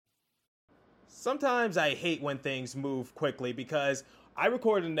Sometimes I hate when things move quickly because I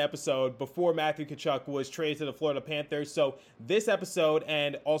recorded an episode before Matthew Tkachuk was traded to the Florida Panthers. So this episode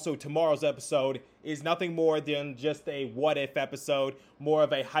and also tomorrow's episode is nothing more than just a what if episode, more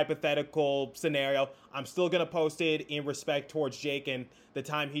of a hypothetical scenario. I'm still going to post it in respect towards Jake and the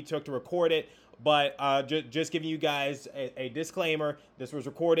time he took to record it. But just giving you guys a disclaimer, this was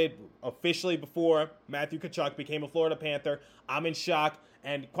recorded officially before Matthew Tkachuk became a Florida Panther. I'm in shock,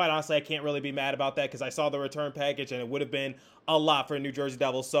 and quite honestly, I can't really be mad about that because I saw the return package, and it would have been a lot for New Jersey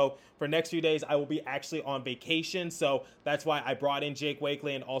Devils. So for next few days, I will be actually on vacation, so that's why I brought in Jake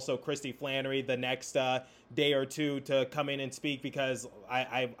Wakely and also Christy Flannery the next day or two to come in and speak because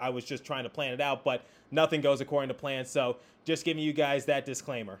I was just trying to plan it out, but nothing goes according to plan, so just giving you guys that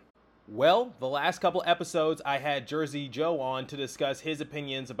disclaimer. Well, the last couple episodes, I had Jersey Joe on to discuss his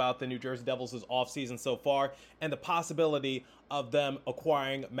opinions about the New Jersey Devils' offseason so far and the possibility of them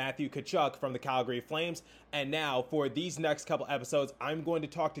acquiring Matthew Tkachuk from the Calgary Flames. And now, for these next couple episodes, I'm going to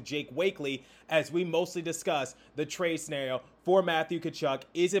talk to Jake Wakely as we mostly discuss the trade scenario for Matthew Tkachuk.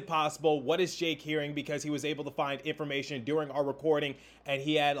 Is it possible? What is Jake hearing? Because he was able to find information during our recording, and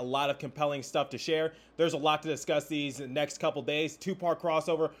he had a lot of compelling stuff to share. There's a lot to discuss these next couple days. Two-part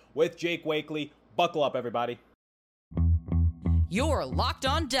crossover with Jake Wakely. Buckle up, everybody. You're Locked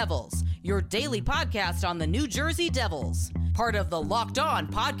On Devils, your daily podcast on the New Jersey Devils. Part of the Locked On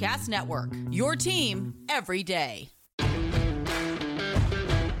Podcast Network, your team every day.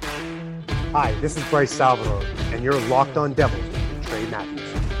 Hi, this is Bryce Salvador, and you're Locked On Devils with Trey Matthews.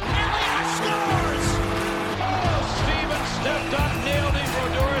 Elliott scores! Oh, Steven stepped up, nailed it.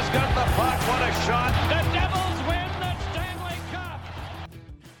 Brodor's got the puck. What a shot. The Devils win the Stanley Cup.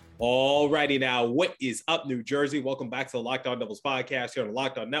 Alrighty now, what is up, New Jersey? Welcome back to the Locked On Devils podcast here on the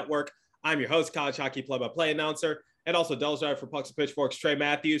Locked On Network. I'm your host, college hockey play-by-play announcer, and also Devils driver for Pucks and Pitchforks, Trey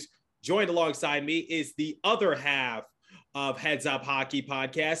Matthews. Joined alongside me is the other half of Heads Up Hockey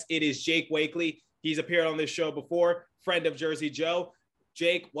podcast. It is Jake Wakely. He's appeared on this show before, friend of Jersey Joe.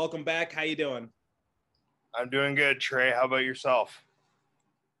 Jake, welcome back. How you doing? I'm doing good, Trey. How about yourself?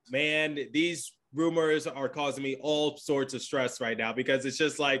 Man, these rumors are causing me all sorts of stress right now because it's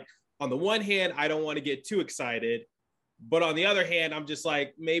just like, on the one hand, I don't want to get too excited, but on the other hand, I'm just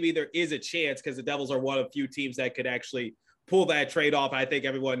like, maybe there is a chance because the Devils are one of few teams that could actually pull that trade off. I think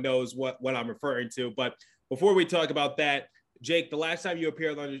everyone knows what I'm referring to. But before we talk about that, Jake, the last time you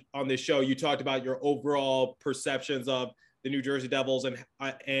appeared on this show, you talked about your overall perceptions of the New Jersey Devils and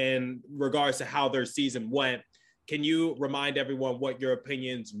in regards to how their season went. Can you remind everyone what your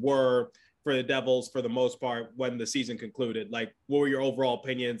opinions were for the Devils for the most part when the season concluded? Like, what were your overall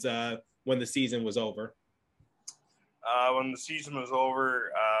opinions when the season was over? When the season was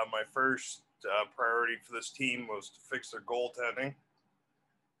over, my first priority for this team was to fix their goaltending.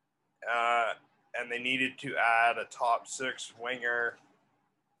 And they needed to add a top six winger,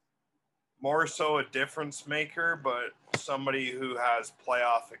 more so a difference maker, but somebody who has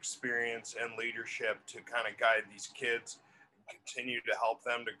playoff experience and leadership to kind of guide these kids and continue to help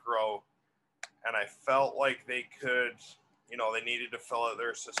them to grow. And I felt like they could, they needed to fill out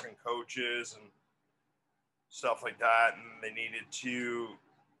their assistant coaches and stuff like that. And they needed to,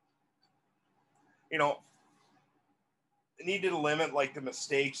 they needed to limit like the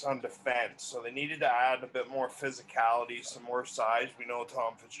mistakes on defense. So they needed to add a bit more physicality, some more size. We know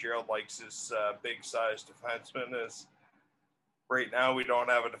Tom Fitzgerald likes his big size defenseman. As right now we don't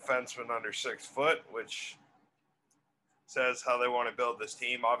have a defenseman under 6 foot, which says how they want to build this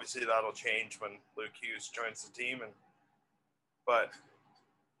team. Obviously that'll change when Luke Hughes joins the team. But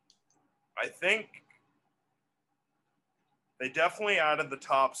I think they definitely added the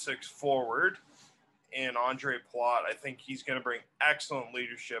top six forward in Andre Palat. I think he's going to bring excellent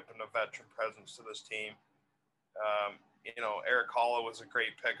leadership and a veteran presence to this team. Eric Holla was a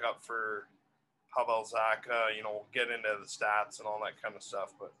great pickup for Pavel Zacha. We'll get into the stats and all that kind of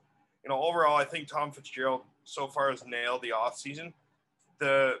stuff. But, overall, I think Tom Fitzgerald so far has nailed the offseason.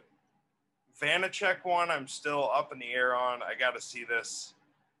 The Vanacek one, I'm still up in the air on. I got to see this,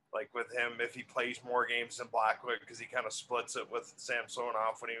 like with him, if he plays more games in Blackwood, because he kind of splits it with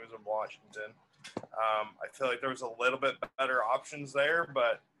Samsonov when he was in Washington. I feel like there was a little bit better options there,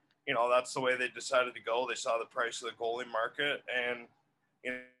 but, that's the way they decided to go. They saw the price of the goalie market, and,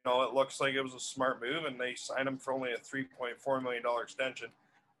 it looks like it was a smart move, and they signed him for only a $3.4 million extension,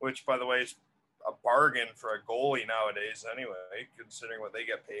 which, by the way, is a bargain for a goalie nowadays anyway, considering what they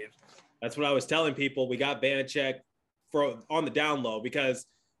get paid. That's what I was telling people. We got Vanacek on the down low because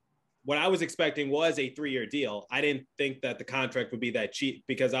what I was expecting was a 3-year deal. I didn't think that the contract would be that cheap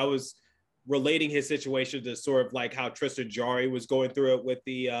because I was relating his situation to sort of like how Tristan Jarry was going through it with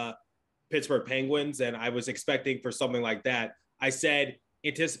the Pittsburgh Penguins, and I was expecting for something like that. I said,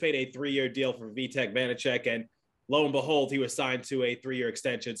 anticipate a 3-year deal for Vitek Vanacek, and lo and behold, he was signed to a 3-year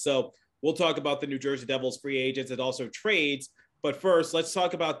extension. So we'll talk about the New Jersey Devils free agents and also trades. But first, let's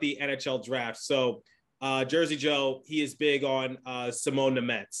talk about the NHL draft. So Jersey Joe, he is big on Simon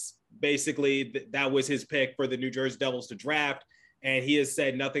Nemec. Basically, that was his pick for the New Jersey Devils to draft. And he has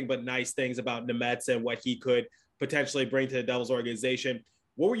said nothing but nice things about Nemec and what he could potentially bring to the Devils organization.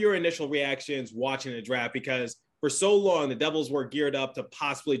 What were your initial reactions watching the draft? Because for so long, the Devils were geared up to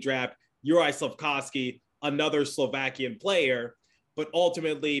possibly draft Juraj Slafkovský, another Slovakian player. But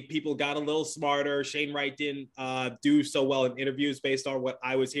ultimately, people got a little smarter. Shane Wright didn't do so well in interviews based on what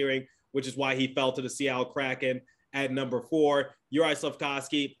I was hearing, which is why he fell to the Seattle Kraken at number 4. Juraj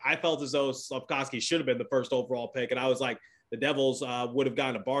Slafkovský, I felt as though Slafkovský should have been the first overall pick. And I was like, the Devils would have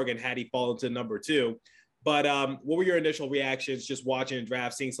gotten a bargain had he fallen to number 2. But what were your initial reactions just watching the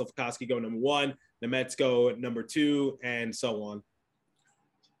draft, seeing Slafkovský go number 1, Nemec go number 2, and so on?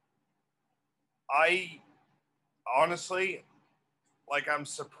 I honestly, I'm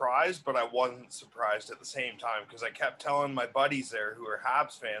surprised, but I wasn't surprised at the same time, because I kept telling my buddies there who are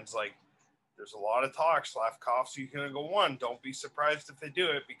Habs fans, there's a lot of talk. Slafkovsky's going to go 1. Don't be surprised if they do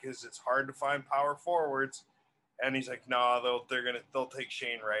it, because it's hard to find power forwards. And he's like, no, they'll take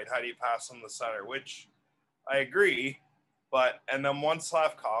Shane Wright. How do you pass on the center? Which I agree. And then once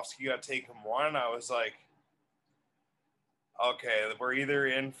Slafkovský got taken 1, I was like, okay, we're either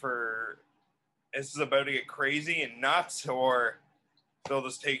in for, this is about to get crazy and nuts, or they'll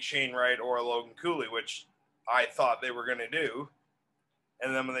just take Shane Wright or Logan Cooley, which I thought they were going to do.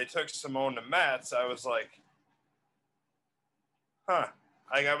 And then when they took Simon Nemec, I was like, huh.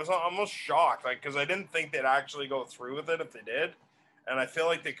 I was almost shocked, because I didn't think they'd actually go through with it if they did. And I feel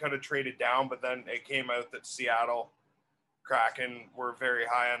like they could have traded down, but then it came out that Seattle Kraken were very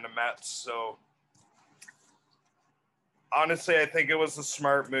high on Nemec. So honestly, I think it was a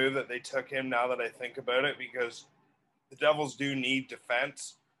smart move that they took him, now that I think about it, because the Devils do need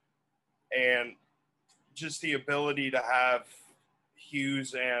defense, and just the ability to have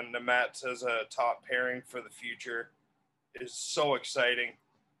Hughes and Nemec as a top pairing for the future is so exciting.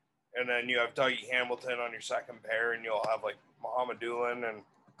 And then you have Dougie Hamilton on your second pair, and you'll have Mohamed Dulin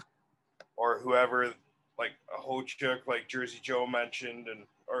or whoever, a Hochuk, like Jersey Joe mentioned,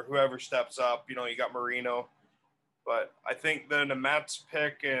 or whoever steps up. You got Marino. But I think the Nemec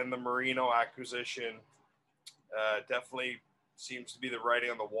pick and the Marino acquisition definitely seems to be the writing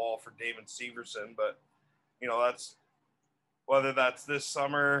on the wall for David Severson. But, that's whether that's this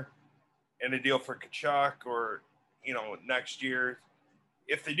summer in a deal for Tkachuk or, next year.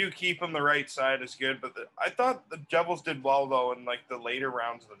 If they do keep him, the right side is good. But I thought the Devils did well, though, in the later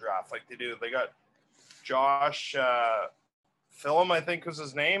rounds of the draft. They got Josh Phillum, I think was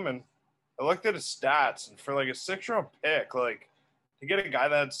his name. And I looked at his stats, and for a 6th-round pick, to get a guy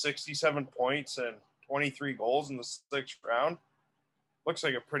that had 67 points and 23 goals in the 6th round, looks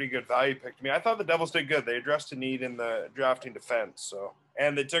like a pretty good value pick to me. I thought the Devils did good. They addressed a need in the drafting defense.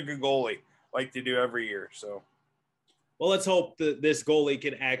 And they took a goalie like they do every year. So. Well, let's hope that this goalie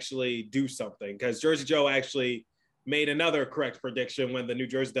can actually do something, because Jersey Joe actually made another correct prediction when the New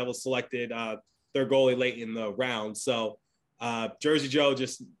Jersey Devils selected their goalie late in the round. So Jersey Joe,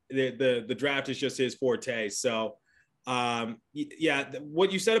 just the draft is just his forte. So yeah,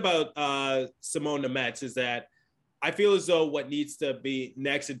 what you said about Simon Nemec is that I feel as though what needs to be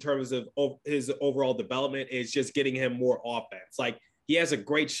next in terms of his overall development is just getting him more offense. He has a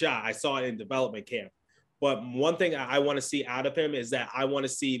great shot. I saw it in development camp. But one thing I want to see out of him is that I want to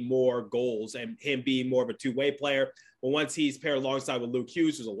see more goals and him being more of a two-way player. But once he's paired alongside with Luke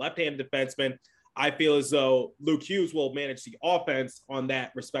Hughes, who's a left-handed defenseman, I feel as though Luke Hughes will manage the offense on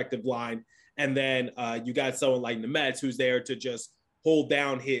that respective line. And then you got someone like Nemec, who's there to just hold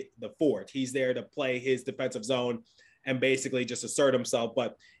down the fort. He's there to play his defensive zone and basically just assert himself.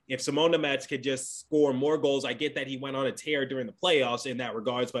 But if Simon Nemec could just score more goals, I get that he went on a tear during the playoffs in that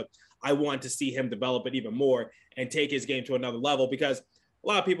regards, but I want to see him develop it even more and take his game to another level, because a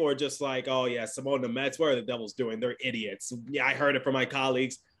lot of people are just like, oh yeah, Simon Nemec, what are the Devils doing? They're idiots. Yeah, I heard it from my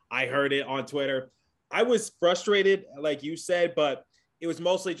colleagues. I heard it on Twitter. I was frustrated, like you said, but it was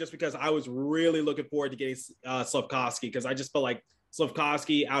mostly just because I was really looking forward to getting Slafkovský, because I just felt like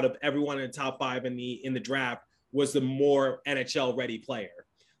Slafkovský, out of everyone in the top 5 in the draft, was the more NHL ready player.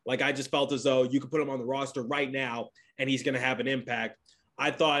 I just felt as though you could put him on the roster right now and he's going to have an impact. I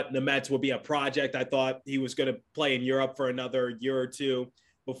thought Nemec would be a project. I thought he was going to play in Europe for another year or two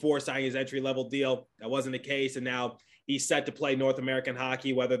before signing his entry-level deal. That wasn't the case, and now he's set to play North American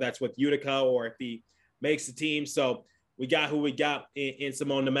hockey, whether that's with Utica or if he makes the team. So we got who we got in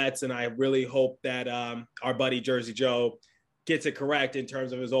Simone Nemec, and I really hope that our buddy Jersey Joe gets it correct in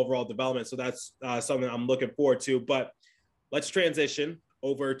terms of his overall development. So that's something I'm looking forward to. But let's transition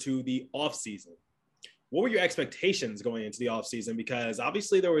over to the offseason. What were your expectations going into the offseason? Because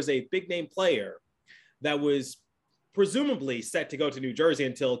obviously there was a big name player that was presumably set to go to New Jersey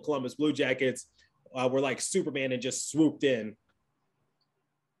until Columbus Blue Jackets were like Superman and just swooped in.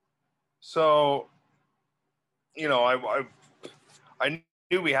 So, you know, I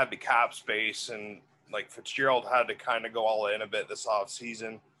knew we had the cap space, and like Fitzgerald had to kind of go all in a bit this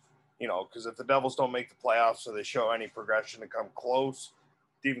offseason, you know, because if the Devils don't make the playoffs or they show any progression to come close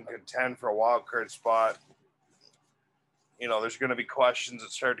to even contend for a wild card spot, you know, there's going to be questions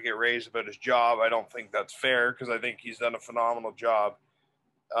that start to get raised about his job. I don't think that's fair because I think he's done a phenomenal job.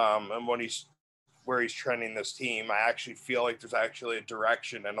 And where he's trending this team, I actually feel like there's actually a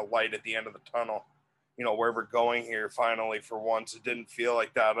direction and a light at the end of the tunnel, you know, where we're going here finally for once. It didn't feel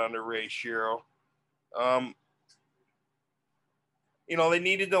like that under Ray Shero. You know, they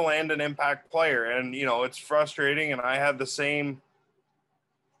needed to land an impact player, and, you know, it's frustrating. And I had the same,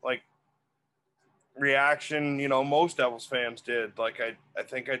 like, reaction, you know, most Devils fans did. Like, I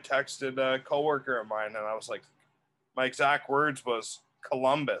think I texted a coworker of mine, and I was like, my exact words was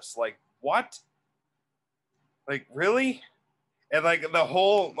Columbus. Like, what? Like, really? And like my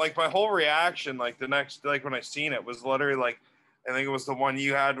whole reaction, like the next, like when I seen it was literally like, I think it was the one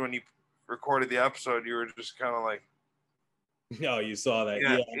you had when you recorded the episode. You were just kind of like, no, you saw that.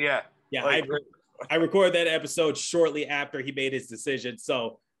 Yeah. Like, I recorded that episode shortly after he made his decision.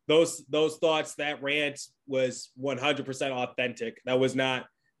 So those thoughts, that rant was 100% authentic. That was not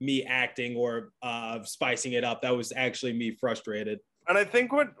me acting or spicing it up. That was actually me frustrated. And I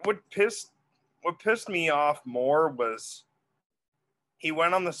think what pissed me off more was he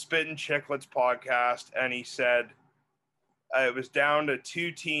went on the Spittin' Chicklets podcast and he said it was down to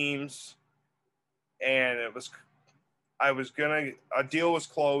 2 teams, and a deal was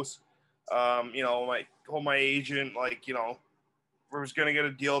close. You know, my agent, like, you know, was going to get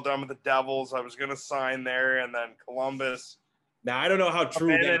a deal done with the Devils. I was going to sign there, and then Columbus. Now, I don't know how true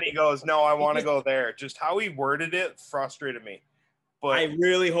that is. And then he goes, no, I want to go there. Just how he worded it frustrated me. But I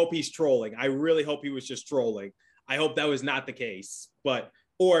really hope he's trolling. I really hope he was just trolling. I hope that was not the case.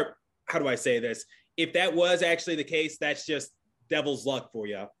 Or how do I say this? If that was actually the case, that's just devil's luck for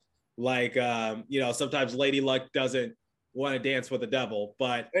you. Like, you know, sometimes Lady Luck doesn't want to dance with the devil,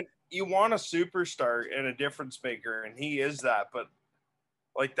 but you want a superstar and a difference maker, and he is that. But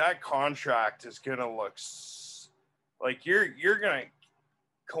like, that contract is gonna look like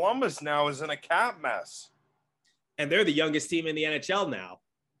Columbus now is in a cap mess. And they're the youngest team in the NHL now.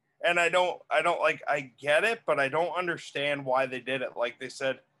 And I get it, but I don't understand why they did it. Like, they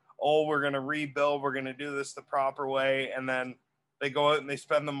said, oh, we're going to rebuild. We're going to do this the proper way. And then they go out and they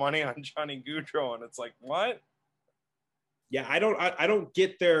spend the money on Johnny Gaudreau. And it's like, what? Yeah, I don't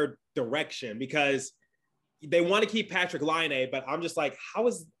get their direction, because they want to keep Patrick Laine, but I'm just like,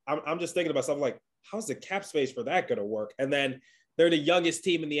 I'm just thinking about something like, how's the cap space for that going to work? And then they're the youngest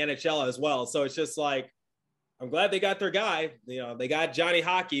team in the NHL as well. So it's just like, I'm glad they got their guy. You know, they got Johnny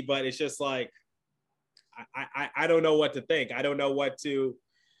Hockey, but it's just like, I don't know what to think. I don't know what to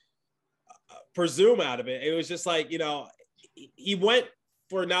presume out of it. It was just like, you know, he went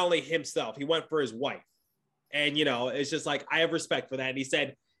for not only himself, he went for his wife. And, you know, it's just like, I have respect for that. And he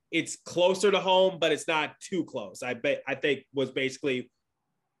said it's closer to home, but it's not too close. I think was basically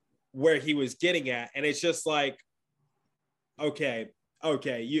where he was getting at. And it's just like, okay,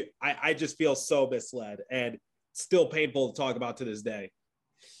 I just feel so misled, and still painful to talk about to this day.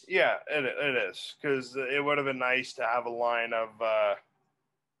 Yeah, it is, because it would have been nice to have a line of,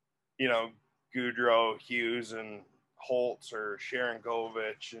 you know, Gaudreau, Hughes, and Holtz, or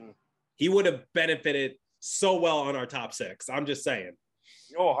Sharangovich, and he would have benefited so well on our top 6. I'm just saying.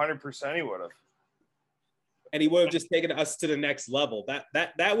 Oh, 100% he would have. And he would have just taken us to the next level.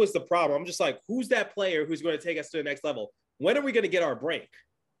 That was the problem. I'm just like, who's that player who's going to take us to the next level? When are we going to get our break?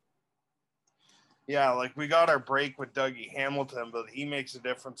 Yeah, like, we got our break with Dougie Hamilton, but he makes a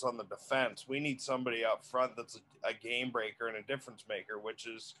difference on the defense. We need somebody up front that's a game breaker and a difference maker, which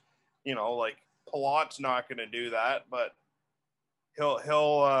is, you know, like, Palat's not going to do that, but he'll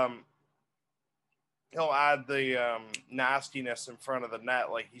add the nastiness in front of the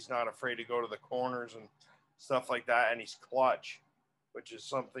net. Like, he's not afraid to go to the corners and stuff like that, and he's clutch, which is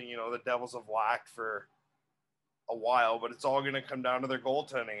something, you know, the Devils have lacked for a while, but it's all going to come down to their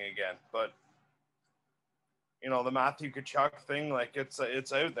goaltending again. But, you know, the Matthew Tkachuk thing, like, it's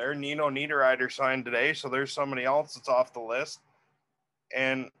out there. Nino Niederreiter signed today, so there's somebody else that's off the list.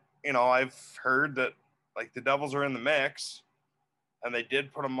 And, you know, I've heard that like the Devils are in the mix, and they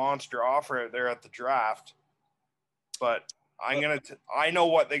did put a monster offer out there at the draft. But I know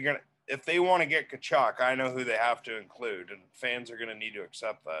what they're gonna. If they want to get Tkachuk, I know who they have to include, and fans are gonna need to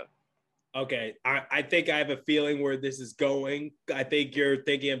accept that. Okay, I think I have a feeling where this is going. I think you're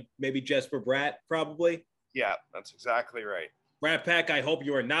thinking of maybe Jesper Bratt, probably. Yeah, that's exactly right. Rat Pack, I hope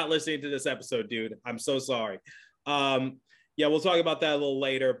you are not listening to this episode, dude. I'm so sorry. Yeah, we'll talk about that a little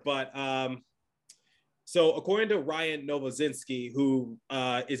later. But so according to Ryan Novozinski, who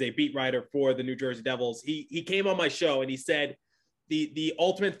is a beat writer for the New Jersey Devils, he came on my show and he said the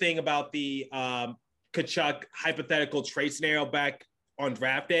ultimate thing about the Tkachuk hypothetical trade scenario back on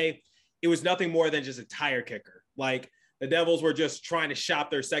draft day, it was nothing more than just a tire kicker. Like the Devils were just trying to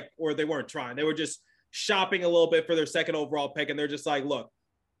shop their or they weren't trying. They were just shopping a little bit for their second overall pick. And they're just like, look,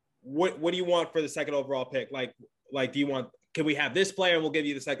 what do you want for the second overall pick? Like, do you want, can we have this player and we'll give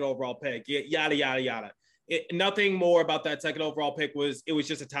you the second overall pick? Yada, yada, yada. Nothing more about that second overall pick it was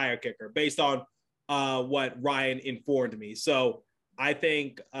just a tire kicker based on what Ryan informed me. So I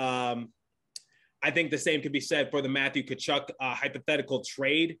think the same could be said for the Matthew Tkachuk hypothetical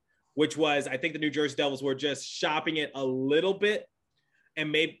trade, which was, I think the New Jersey Devils were just shopping it a little bit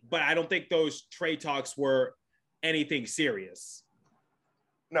but I don't think those trade talks were anything serious.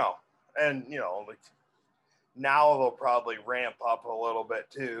 No. And, like now they'll probably ramp up a little bit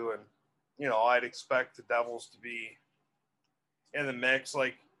too. And, I'd expect the Devils to be in the mix.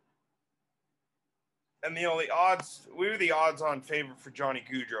 Like, and, the odds, we were the odds on favorite for Johnny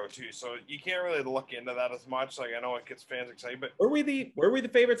Gaudreau too. So you can't really look into that as much. Like, I know it gets fans excited, but were we the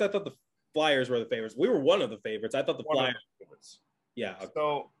favorites? I thought the Flyers were the favorites. We were one of the favorites. I thought the Flyers. Yeah. Okay.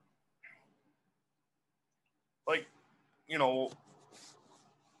 So, like,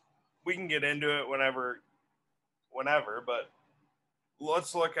 we can get into it whenever, but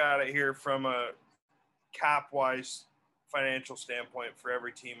let's look at it here from a cap-wise financial standpoint for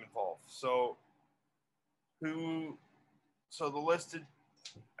every team involved. So, the listed,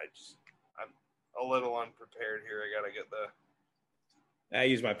 I'm a little unprepared here. I got to get I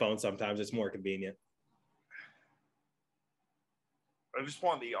use my phone sometimes. It's more convenient. I just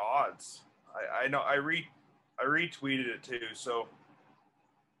want the odds. I know I retweeted it too. So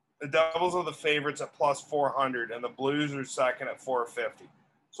the Devils are the favorites at plus 400, and the Blues are second at 450.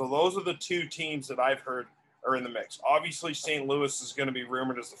 So those are the two teams that I've heard are in the mix. Obviously, St. Louis is going to be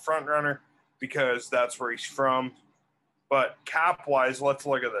rumored as the front runner because that's where he's from. But cap-wise, let's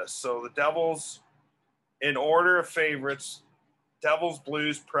look at this. So the Devils, in order of favorites, Devils,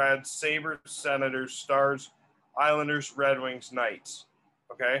 Blues, Preds, Sabres, Senators, Stars, Islanders, Red Wings, Knights.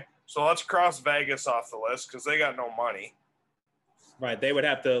 Okay? So let's cross Vegas off the list because they got no money. Right. They would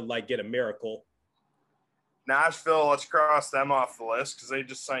have to, get a miracle. Nashville, let's cross them off the list because they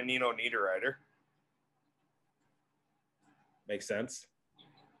just signed Nino Niederreiter. Makes sense.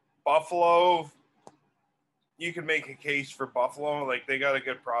 Buffalo, you could make a case for Buffalo. Like, they got a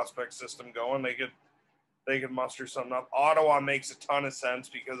good prospect system going. They could muster something up. Ottawa makes a ton of sense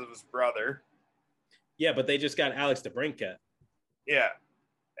because of his brother. Yeah, but they just got Alex DeBrincat. Yeah.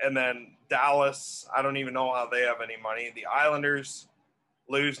 And then Dallas, I don't even know how they have any money. The Islanders,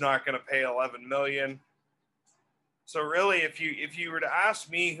 Lou's not going to pay $11 million. So really, if you were to ask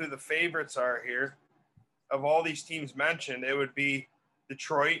me who the favorites are here, of all these teams mentioned, it would be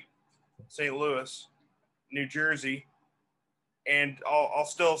Detroit, St. Louis, New Jersey, and I'll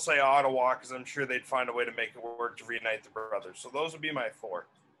still say Ottawa because I'm sure they'd find a way to make it work to reunite the brothers. So those would be my four.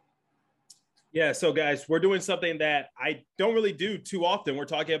 Yeah, so guys, we're doing something that I don't really do too often. We're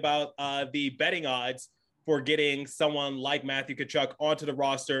talking about the betting odds for getting someone like Matthew Tkachuk onto the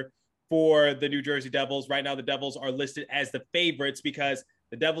roster for the New Jersey Devils. Right now, the Devils are listed as the favorites because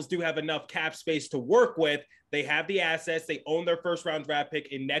the Devils do have enough cap space to work with. They have the assets. They own their first-round draft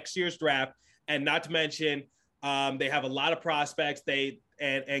pick in next year's draft. And not to mention, they have a lot of prospects.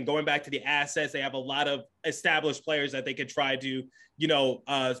 And going back to the assets, they have a lot of established players that they could try to,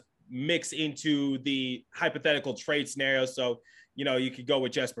 mix into the hypothetical trade scenario. So, you could go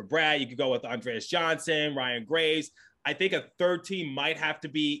with Jesper Bratt, you could go with Andreas Johnson, Ryan Graves. I think a third team might have to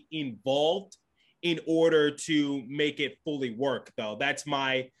be involved in order to make it fully work, though. That's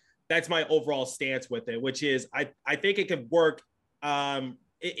my overall stance with it, which is I think it could work. Can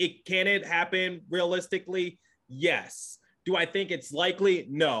it happen realistically? Yes. Do I think it's likely?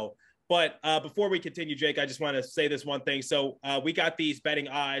 No. But before we continue, Jake, I just want to say this one thing. So we got these betting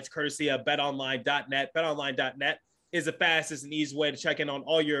odds courtesy of betonline.net. Betonline.net is the fastest and easiest way to check in on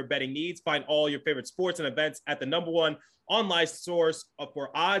all your betting needs. Find all your favorite sports and events at the #1 online source for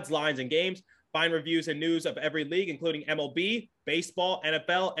odds, lines, and games. Find reviews and news of every league, including MLB, baseball,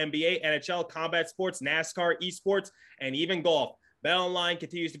 NFL, NBA, NHL, combat sports, NASCAR, esports, and even golf. BetOnline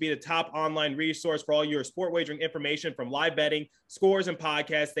continues to be the top online resource for all your sport wagering information, from live betting, scores, and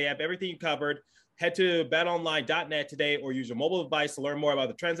podcasts. They have everything covered. Head to betonline.net today or use your mobile device to learn more about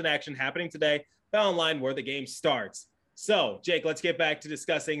the trends in action happening today. BetOnline, where the game starts. So, Jake, let's get back to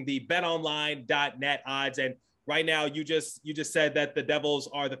discussing the betonline.net odds. And right now, you just said that the Devils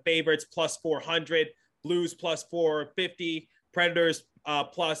are the favorites, plus 400, Blues plus 450, Predators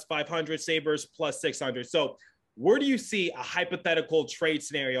plus 500, Sabres plus 600. So where do you see a hypothetical trade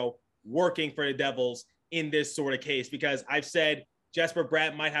scenario working for the Devils in this sort of case? Because I've said Jesper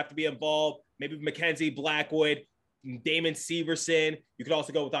Bratt might have to be involved, maybe Mackenzie Blackwood, Damon Severson. You could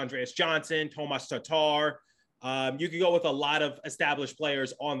also go with Andreas Johnson, Tomas Tatar. You could go with a lot of established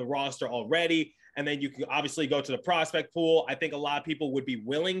players on the roster already. And then you can obviously go to the prospect pool. I think a lot of people would be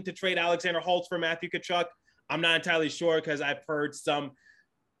willing to trade Alexander Holtz for Matthew Tkachuk. I'm not entirely sure, because I've heard some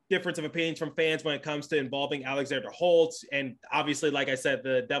difference of opinions from fans when it comes to involving Alexander Holtz. And obviously, like I said,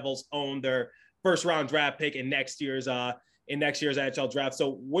 the Devils own their first round draft pick in next year's NHL draft.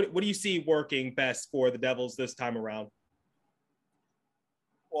 So what do you see working best for the Devils this time around?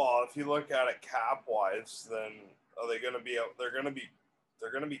 Well, if you look at it cap wise, then are they going to be? They're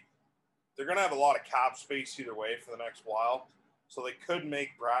going to have a lot of cap space either way for the next while. So they could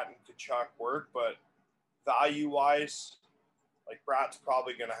make Bratt and Tkachuk work, but value wise, like, Bratt's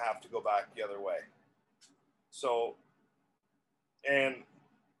probably going to have to go back the other way. So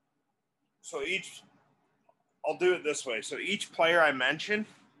I'll do it this way. So each player I mention,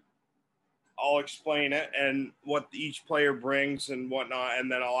 I'll explain it and what each player brings and whatnot,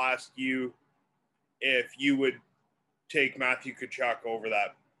 and then I'll ask you if you would take Matthew Tkachuk over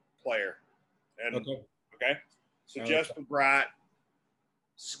that player. And okay. So Jesper Bratt,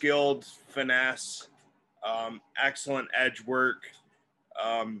 skilled finesse, excellent edge work,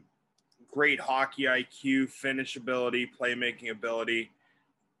 great hockey IQ, finish ability, playmaking ability.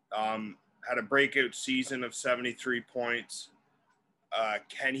 Had a breakout season of 73 points.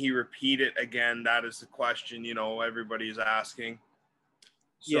 Can he repeat it again? That is the question, everybody's asking.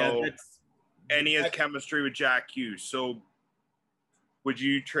 So, and he has chemistry with Jack Hughes. So would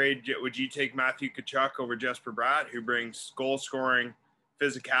you take Matthew Tkachuk over Jesper Bratt, who brings goal scoring,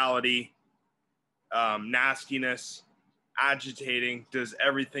 physicality, nastiness, agitating, does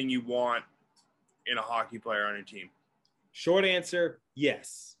everything you want in a hockey player on your team? Short answer,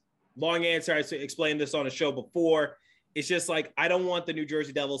 yes. Long answer, I explained this on a show before. It's just like, I don't want the New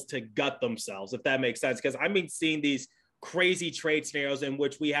Jersey Devils to gut themselves, if that makes sense. Because I've been seeing these crazy trade scenarios in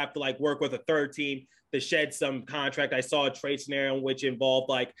which we have to work with a third team to shed some contract. I saw a trade scenario in which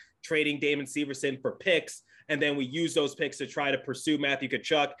involved trading Damon Severson for picks. And then we use those picks to try to pursue Matthew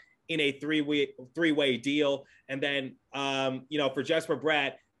Tkachuk in a three-way deal. And then, for Jesper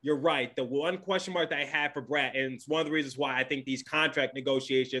Bratt, you're right. The one question mark that I have for Bratt, and it's one of the reasons why I think these contract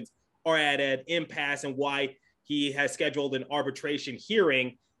negotiations are at an impasse and why he has scheduled an arbitration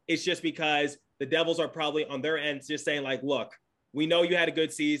hearing, it's just because the Devils are probably on their end just saying, look, we know you had a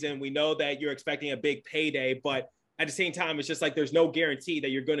good season. We know that you're expecting a big payday, but at the same time, it's just there's no guarantee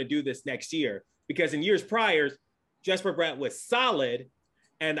that you're going to do this next year. Because in years prior, Jesper Bratt was solid,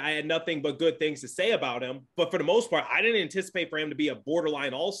 and I had nothing but good things to say about him. But for the most part, I didn't anticipate for him to be a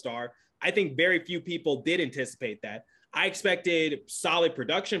borderline all-star. I think very few people did anticipate that. I expected solid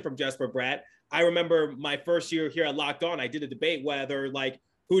production from Jesper Bratt. I remember my first year here at Locked On, I did a debate whether,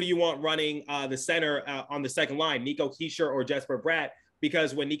 who do you want running the center on the second line, Nico Hischier or Jesper Bratt?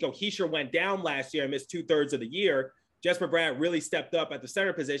 Because when Nico Hischier went down last year and missed 2/3 of the year, Jesper Bratt really stepped up at the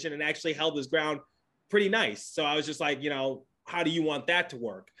center position and actually held his ground pretty nice. So I was just how do you want that to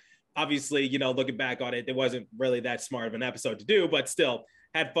work? Obviously, looking back on it, it wasn't really that smart of an episode to do, but still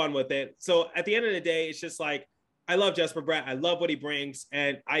had fun with it. So at the end of the day, it's just I love Jesper Bratt. I love what he brings.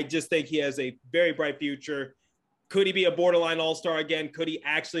 And I just think he has a very bright future. Could he be a borderline all-star again? Could he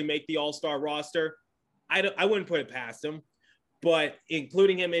actually make the all-star roster? I wouldn't put it past him. But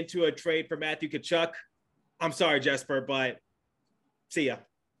including him into a trade for Matthew Tkachuk, I'm sorry, Jesper, but see ya.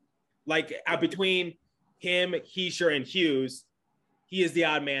 Between him, Hischier, and Hughes, he is the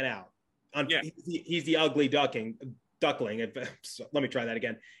odd man out. He's the ugly duckling. Let me try that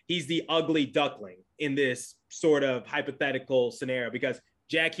again. He's the ugly duckling in this sort of hypothetical scenario because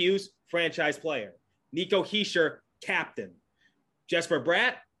Jack Hughes, franchise player. Nico Hischier, captain. Jesper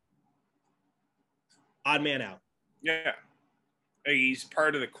Bratt, odd man out. Yeah. He's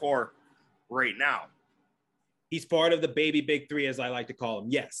part of the core right now. He's part of the baby big three, as I like to call him.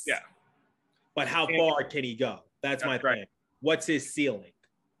 Yes. Yeah. But how far can he go? That's my thing. What's his ceiling?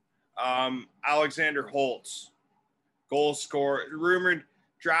 Alexander Holtz, goal scorer, rumored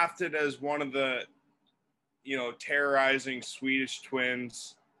drafted as one of the, terrorizing Swedish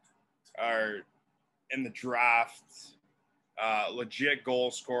twins are in the draft. Legit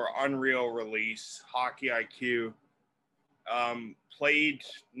goal scorer, unreal release, hockey IQ. Played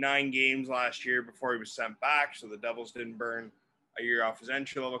 9 games last year before he was sent back, so the Devils didn't burn a year off his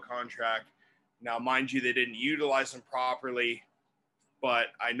entry-level contract. Now, mind you, they didn't utilize him properly, but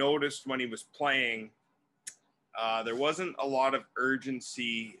I noticed when he was playing, there wasn't a lot of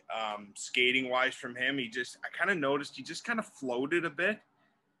urgency skating-wise from him. I kind of noticed he just kind of floated a bit.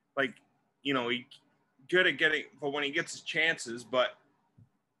 Like, he good at getting, but when he gets his chances, but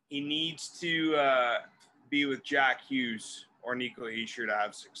he needs to be with Jack Hughes or Nico Hischier to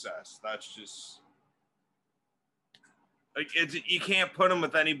have success. That's just like you can't put him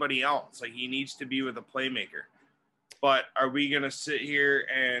with anybody else. Like, he needs to be with a playmaker. But are we gonna sit here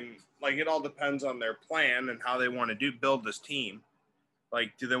and it all depends on their plan and how they want to build this team.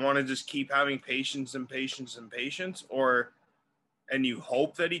 Like, do they want to just keep having patience, and you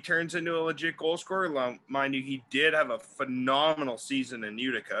hope that he turns into a legit goal scorer? Mind you, he did have a phenomenal season in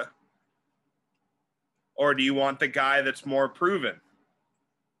Utica. Or do you want the guy that's more proven?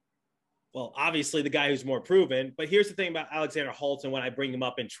 Well, obviously the guy who's more proven. But here's the thing about Alexander Holtz, and when I bring him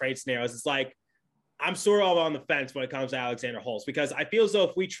up in trade scenarios, it's like I'm sort of on the fence when it comes to Alexander Holtz, because I feel as though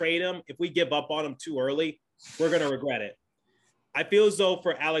if we trade him, if we give up on him too early, we're going to regret it. I feel as though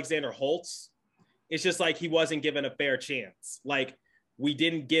for Alexander Holtz, it's just like he wasn't given a fair chance. Like, we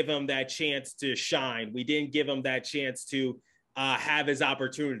didn't give him that chance to shine. We didn't give him that chance to have his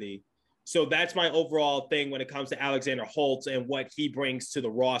opportunity. So that's my overall thing when it comes to Alexander Holtz and what he brings to the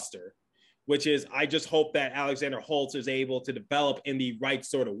roster, which is I just hope that Alexander Holtz is able to develop in the right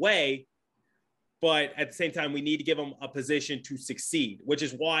sort of way. But at the same time, we need to give him a position to succeed, which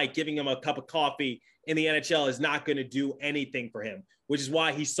is why giving him a cup of coffee in the NHL is not going to do anything for him, which is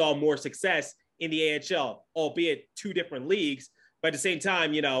why he saw more success in the AHL, albeit 2 different leagues. But at the same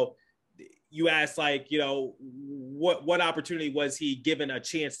time, you ask, what opportunity was he given a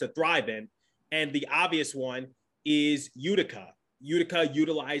chance to thrive in? And the obvious one is Utica. Utica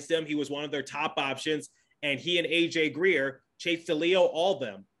utilized him. He was one of their top options. And he and AJ Greer, Chase DeLeo, all of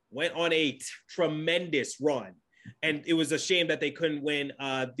them went on a tremendous run. And it was a shame that they couldn't win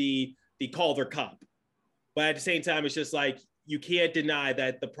the Calder Cup. But at the same time, it's just like, you can't deny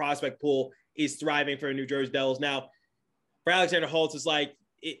that the prospect pool is thriving for the New Jersey Devils. Now, for Alexander Holtz, it's like,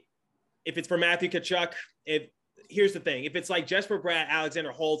 if it's for Matthew Tkachuk, here's the thing. If it's like Jesper Bratt,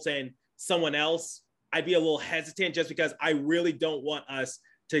 Alexander Holtz, and someone else, I'd be a little hesitant just because I really don't want us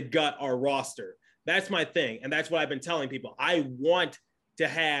to gut our roster. That's my thing. And that's what I've been telling people. I want to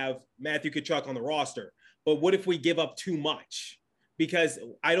have Matthew Tkachuk on the roster, but what if we give up too much? Because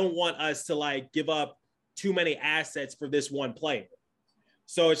I don't want us to give up too many assets for this one player.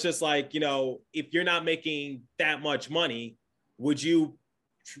 So it's just like, if you're not making that much money, would you,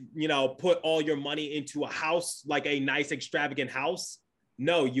 put all your money into a house, like a nice extravagant house?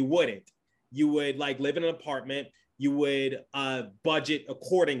 No, you wouldn't. You would live in an apartment. You would budget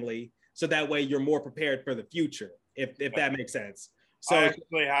accordingly. So that way you're more prepared for the future, if that makes sense. So I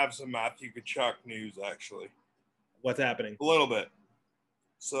actually have some Matthew Tkachuk news, actually. What's happening? A little bit.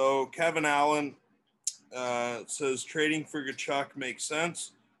 So Kevin Allen says trading for Tkachuk makes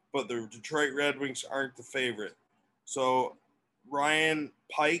sense, but the Detroit Red Wings aren't the favorite. So Ryan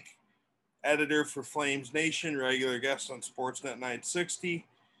Pike, editor for Flames Nation, regular guest on Sportsnet 960,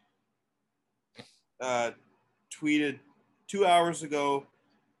 tweeted 2 hours ago,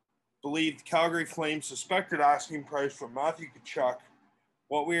 believed Calgary Flames suspected asking price for Matthew Tkachuk.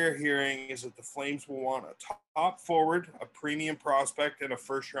 What we are hearing is that the Flames will want a top forward, a premium prospect, and a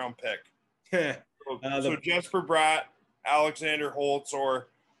first-round pick. So Jesper Bratt, Alexander Holtz, or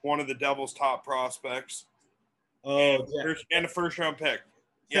one of the Devils' top prospects, and a first-round pick.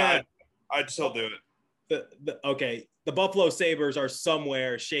 Yeah, I'd still do it. Okay, the Buffalo Sabres are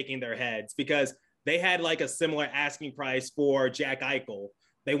somewhere shaking their heads because they had a similar asking price for Jack Eichel.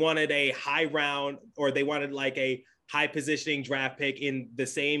 They wanted a high round, or they wanted a high positioning draft pick in the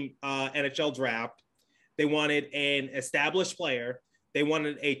same NHL draft. They wanted an established player. They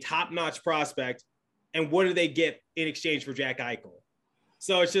wanted a top-notch prospect. And what did they get in exchange for Jack Eichel?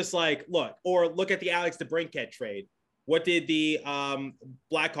 So it's just look at the Alex DeBrincat trade. What did the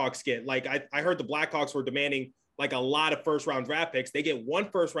Blackhawks get? I heard the Blackhawks were demanding a lot of first-round draft picks. They get 1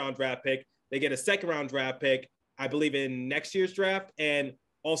 first-round draft pick. They get a second-round draft pick, I believe, in next year's draft, and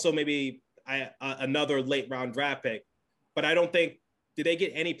also maybe another late-round draft pick. But I don't think, did they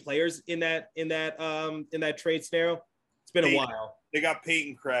get any players in that trade scenario? It's been a while. They got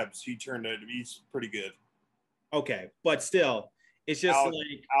Peyton Krebs. He's pretty good. Okay, but still, it's just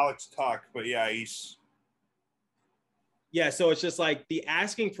Alex Tuck, but yeah, so it's just like the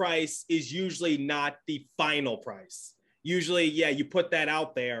asking price is usually not the final price. Usually, you put that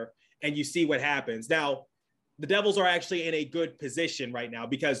out there and you see what happens. Now, the Devils are actually in a good position right now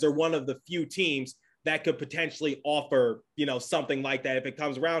because they're one of the few teams that could potentially offer, something like that if it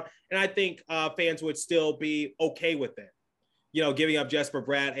comes around. And I think fans would still be okay with it. Giving up Jesper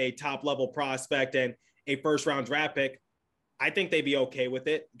Bratt, a top-level prospect, and a first-round draft pick, I think they'd be okay with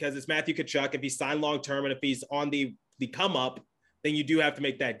it because it's Matthew Tkachuk. If he's signed long-term and if he's on the come-up, then you do have to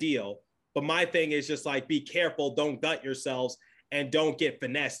make that deal. But my thing is just like, be careful, don't gut yourselves, and don't get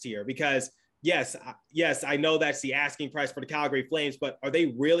finessed here because, yes, I know that's the asking price for the Calgary Flames, but are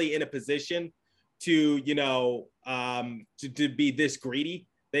they really in a position to, to be this greedy?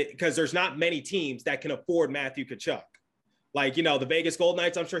 Because there's not many teams that can afford Matthew Tkachuk. Like, the Vegas Golden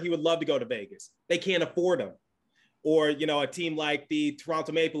Knights, I'm sure he would love to go to Vegas. They can't afford him. Or, a team like the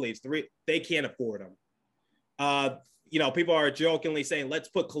Toronto Maple Leafs, they can't afford him. People are jokingly saying, let's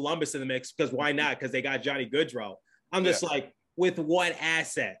put Columbus in the mix because why not? Because they got Johnny Gaudreau. I'm just like, with what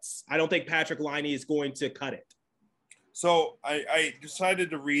assets? I don't think Patrick Laine is going to cut it. So I decided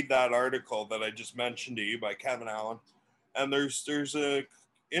to read that article that I just mentioned to you by Kevin Allen. And there's a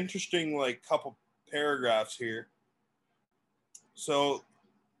interesting, couple paragraphs here. So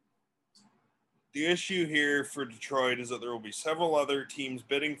the issue here for Detroit is that there will be several other teams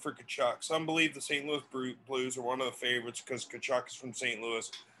bidding for Tkachuk. Some believe the St. Louis Blues are one of the favorites because Tkachuk is from St.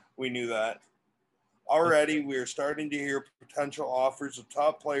 Louis. We knew that. Already, we are starting to hear potential offers of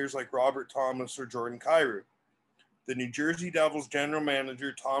top players like Robert Thomas or Jordan Kyrou. The New Jersey Devils general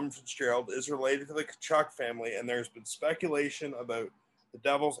manager, Tom Fitzgerald, is related to the Tkachuk family, and there's been speculation about the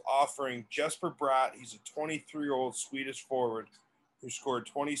Devils offering Jesper Bratt. He's a 23-year-old Swedish forward who scored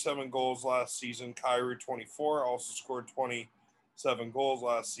 27 goals last season. Kyrou, 24, also scored 27 goals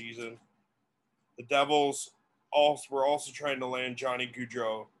last season. The Devils were also trying to land Johnny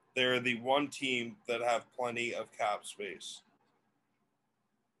Gaudreau. They're the one team that have plenty of cap space.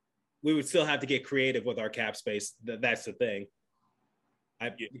 We would still have to get creative with our cap space. That's the thing.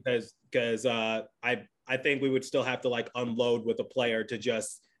 Because I think we would still have to unload with a player to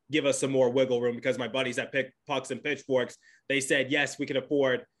just give us some more wiggle room because my buddies at Pucks and Pitchforks, they said, yes, we can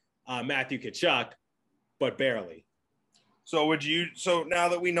afford Matthew Tkachuk, but barely. So now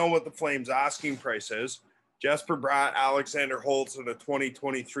that we know what the Flames asking price is, Jesper Bratt, Alexander Holtz, and a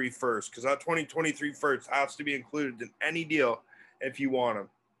 2023 first, because that 2023 first has to be included in any deal if you want him.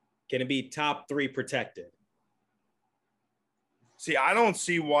 Can it be top 3 protected? See, I don't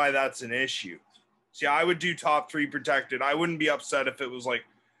see why that's an issue. See, I would do top 3 protected. I wouldn't be upset if it was a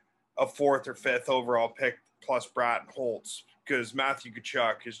 4th or 5th overall pick plus Bratt and Holtz, because Matthew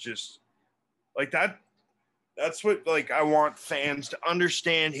Tkachuk is just that. That's what I want fans to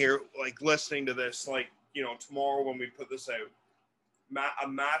understand here, listening to this, tomorrow when we put this out. A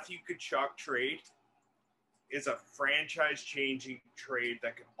Matthew Tkachuk trade is a franchise-changing trade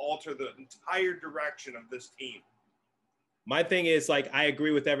that can alter the entire direction of this team. My thing is, I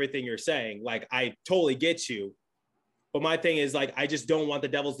agree with everything you're saying. I totally get you. But my thing is, I just don't want the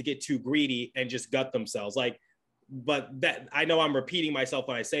Devils to get too greedy and just gut themselves. But that, I know I'm repeating myself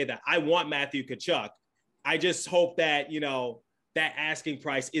when I say that. I want Matthew Tkachuk. I just hope that, that asking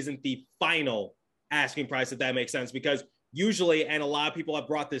price isn't the final asking price, if that makes sense. Because usually, and a lot of people have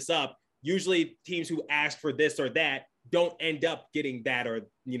brought this up, usually teams who ask for this or that don't end up getting that or,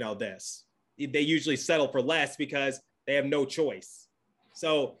 this. They usually settle for less because they have no choice.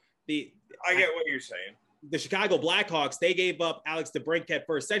 So I get what you're saying. The Chicago Blackhawks, they gave up Alex DeBrincat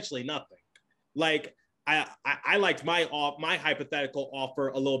for essentially nothing. I liked my hypothetical offer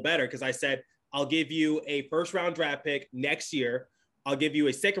a little better because I said, I'll give you a first-round draft pick next year. I'll give you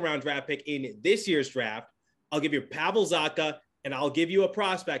a second-round draft pick in this year's draft. I'll give you Pavel Zacha, and I'll give you a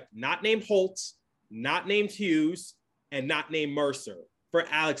prospect not named Holtz, not named Hughes, and not named Mercer for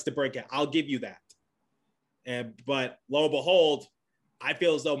Alex DeBrincat. I'll give you that. But lo and behold, I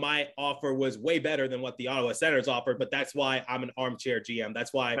feel as though my offer was way better than what the Ottawa Senators offered, but that's why I'm an armchair GM.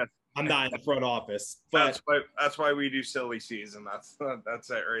 That's why I'm not in the front office. But that's why we do silly season. That's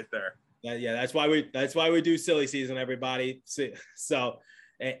it right there. Yeah, that's why we do silly season, everybody. So,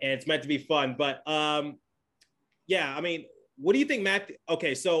 and it's meant to be fun. But yeah, I mean, what do you think, Matt?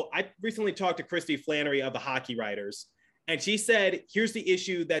 Okay, so I recently talked to Christy Flannery of the Hockey Writers, and she said, here's the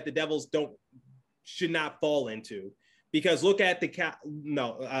issue that the Devils should not fall into, because look at the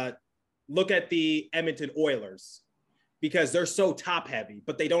Edmonton Oilers, because they're so top heavy,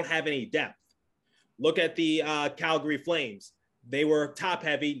 but they don't have any depth. Look at the Calgary Flames. They were top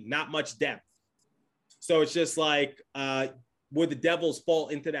heavy, not much depth. So it's just like, would the Devils fall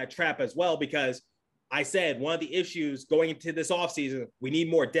into that trap as well? Because I said one of the issues going into this offseason, we need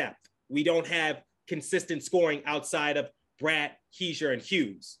more depth. We don't have consistent scoring outside of Bratt, Hischier, and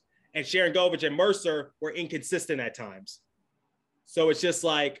Hughes. And Sharangovich and Mercer were inconsistent at times. So it's just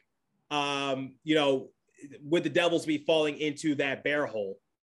like, you know, would the Devils be falling into that bear hole?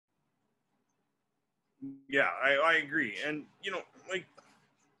 Yeah, I agree. And, you know,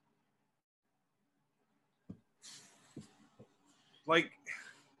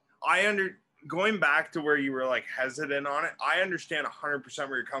 going back to where you were like hesitant on it, I understand 100%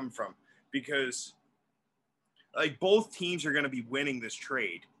 where you're coming from, because like both teams are going to be winning this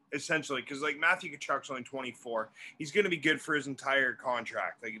trade essentially, because like Matthew Tkachuk's only 24. He's going to be good for his entire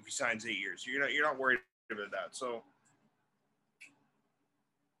contract. Like if he signs 8 years, you're not worried about that. So,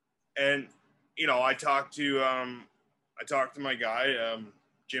 and you know, I talked to my guy,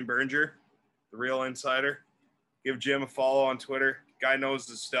 Jim Berger, the Real Insider. Give Jim a follow on Twitter. Guy knows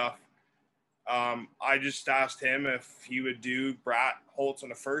his stuff. I just asked him if he would do Bratt, Holtz,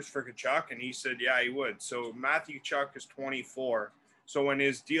 and a first for Tkachuk, and he said, yeah, he would. So Matthew Tkachuk is 24. So when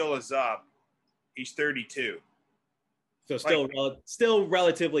his deal is up, he's 32. So still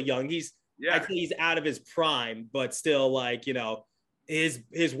relatively young. I'd say he's out of his prime, but still, like, you know,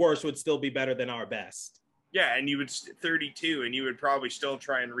 his worst would still be better than our best. Yeah, and you would 32, and you would probably still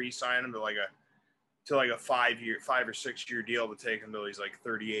try and re-sign him to like a 5 or 6 year deal to take him till he's like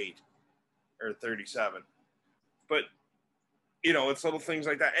 38 or 37. But you know, it's little things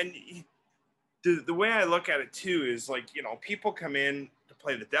like that. And the way I look at it too is like, you know, people come in to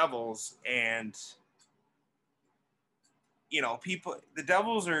play the Devils, and you know, the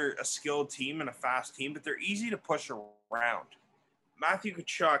Devils are a skilled team and a fast team, but they're easy to push around. Matthew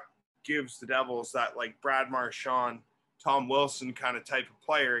Tkachuk gives the Devils that like Brad Marchand, Tom Wilson kind of type of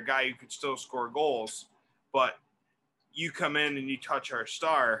player, a guy who could still score goals, but you come in and you touch our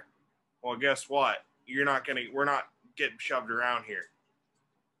star, well, guess what? We're not getting shoved around here.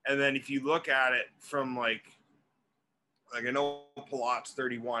 And then if you look at it from like I know Palat's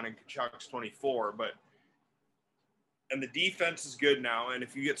 31 and Tkachuk's 24, and the defense is good now, and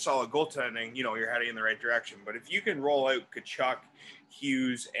if you get solid goaltending, you know, you're heading in the right direction. But if you can roll out Tkachuk,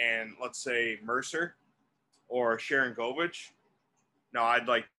 Hughes, and let's say Mercer or Sharangovich, no, I'd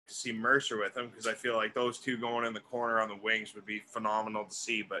like to see Mercer with him, because I feel like those two going in the corner on the wings would be phenomenal to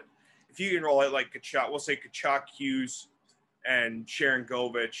see. But if you can roll out like Tkachuk, we'll say Tkachuk, Hughes, and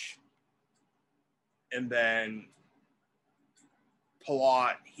Sharangovich, and then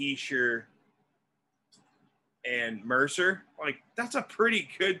Palat, Hischier, and Mercer, like that's a pretty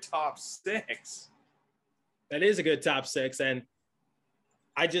good top six. That is a good top six, and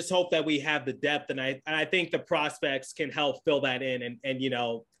I just hope that we have the depth, and I think the prospects can help fill that in, and you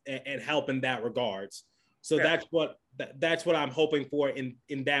know, and help in that regards. So yeah, that's what I'm hoping for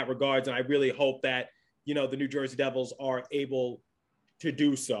in that regards, and I really hope that, you know, the New Jersey Devils are able to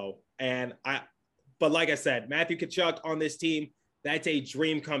do so. But like I said, Matthew Tkachuk on this team, that's a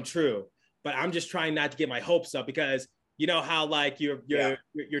dream come true. But I'm just trying not to get my hopes up, because you know how like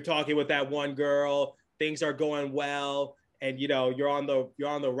you're talking with that one girl, things are going well, and you know you're on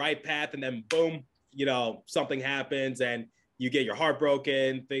the right path, and then boom, you know, something happens and you get your heart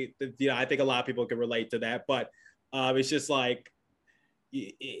broken. You know, I think a lot of people can relate to that, but it's just like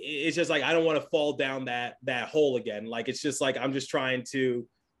I don't want to fall down that hole again. Like it's just like I'm just trying to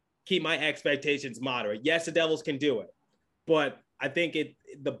keep my expectations moderate. Yes, the Devils can do it, but I think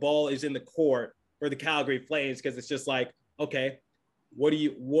the ball is in the court for the Calgary Flames, because it's just like, okay, what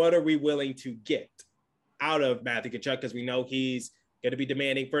are we willing to get out of Matthew Tkachuk? Because we know he's going to be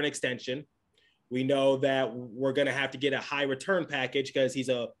demanding for an extension. We know that we're going to have to get a high return package, because he's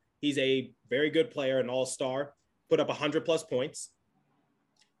a very good player, an all-star, put up 100+ points.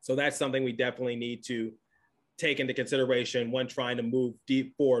 So that's something we definitely need to take into consideration when trying to move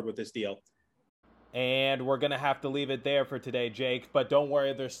deep forward with this deal. And we're going to have to leave it there for today, Jake. But don't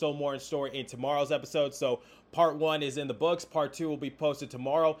worry, there's still more in store in tomorrow's episode. So part 1 is in the books. Part 2 will be posted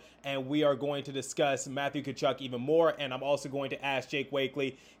tomorrow. And we are going to discuss Matthew Tkachuk even more. And I'm also going to ask Jake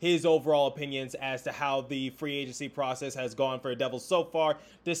Wakely his overall opinions as to how the free agency process has gone for the Devils so far,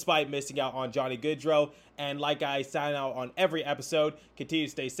 despite missing out on Johnny Gaudreau. And like I sign out on every episode, continue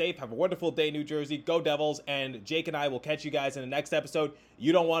to stay safe. Have a wonderful day, New Jersey. Go Devils. And Jake and I will catch you guys in the next episode.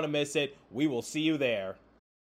 You don't want to miss it. We will see you there.